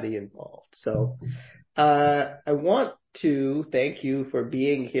 everybody involved. So, I want to thank you for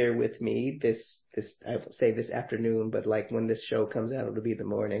being here with me this I would say this afternoon, but like when this show comes out, it'll be the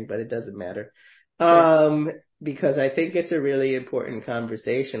morning, but it doesn't matter. Because I think it's a really important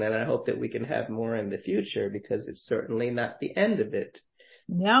conversation, and I hope that we can have more in the future, because it's certainly not the end of it.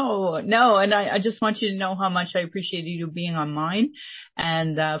 No. And I just want you to know how much I appreciate you being on mine,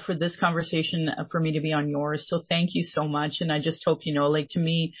 and for this conversation, for me to be on yours. So thank you so much. And I just hope, like, to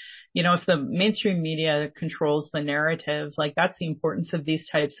me, if the mainstream media controls the narrative, like, that's the importance of these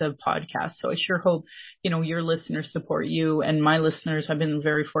types of podcasts. So I sure hope, your listeners support you, and my listeners have been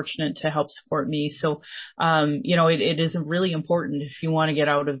very fortunate to help support me. So, it is really important, if you want to get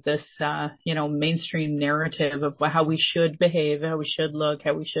out of this, mainstream narrative of how we should behave, how we should look,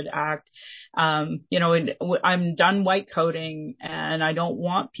 how we should act. I'm done white coating, and I don't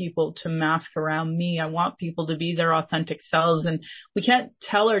want people to mask around me. I want people to be their authentic selves, and we can't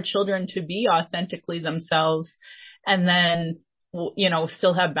tell our children to be authentically themselves and then,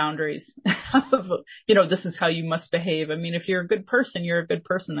 still have boundaries of, this is how you must behave. I mean, if you're a good person, you're a good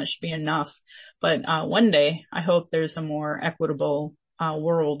person. That should be enough. But one day, I hope there's a more equitable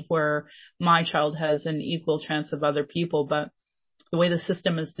world where my child has an equal chance of other people. But the way the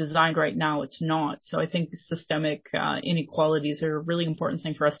system is designed right now, it's not. So I think systemic inequalities are a really important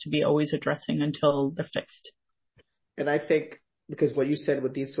thing for us to be always addressing until they're fixed. And I think, because what you said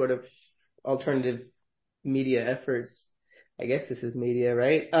with these sort of alternative media efforts, I guess this is media,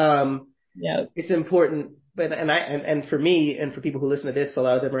 right? Yeah. It's important, but and for me and for people who listen to this, a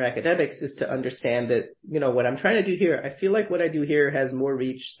lot of them are academics, is to understand that, what I'm trying to do here, I feel like what I do here has more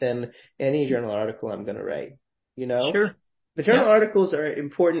reach than any journal article I'm going to write, Sure. The journal articles are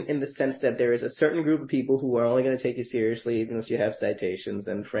important in the sense that there is a certain group of people who are only going to take you seriously unless you have citations.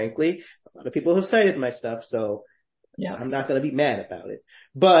 And frankly, a lot of people have cited my stuff, so yeah, I'm not going to be mad about it.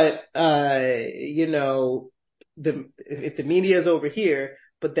 But, if the media is over here,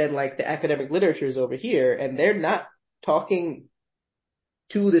 but then like the academic literature is over here, and they're not talking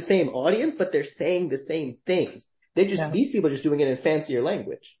to the same audience, but they're saying the same things. These people are just doing it in fancier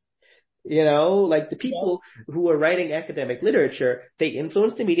language. Like the people who are writing academic literature, they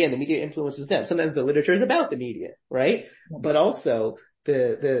influence the media and the media influences them. Sometimes the literature is about the media, right? But also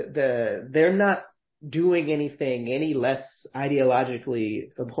they're not doing anything any less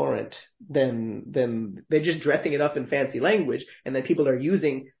ideologically abhorrent than they're just dressing it up in fancy language, and then people are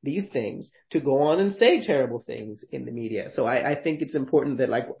using these things to go on and say terrible things in the media. So I think it's important that,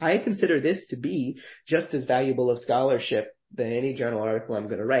 like, I consider this to be just as valuable of scholarship than any journal article I'm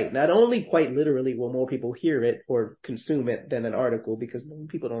going to write. Not only quite literally will more people hear it or consume it than an article, because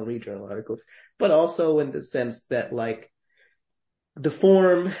people don't read journal articles, but also in the sense that, like, the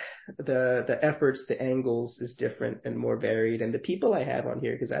form, the efforts, the angles is different and more varied, and the people I have on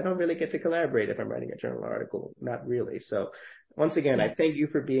here, because I don't really get to collaborate if I'm writing a journal article, not really. So once again, I thank you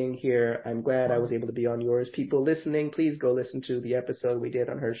for being here. I'm glad I was able to be on yours. People listening, please go listen to the episode we did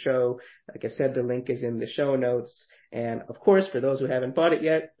on her show. Like I said, the link is in the show notes. And of course, for those who haven't bought it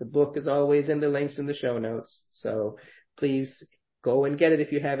yet, the book is always in the links in the show notes. So please go and get it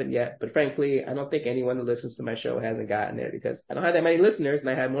if you haven't yet. But frankly, I don't think anyone who listens to my show hasn't gotten it, because I don't have that many listeners, and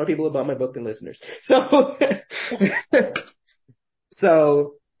I have more people who bought my book than listeners. So,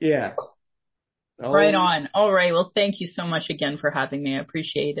 so yeah. Right on. All right. Well, thank you so much again for having me. I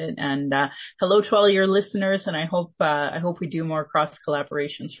appreciate it. And hello to all your listeners. And I hope we do more cross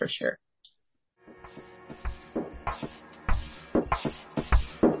collaborations for sure.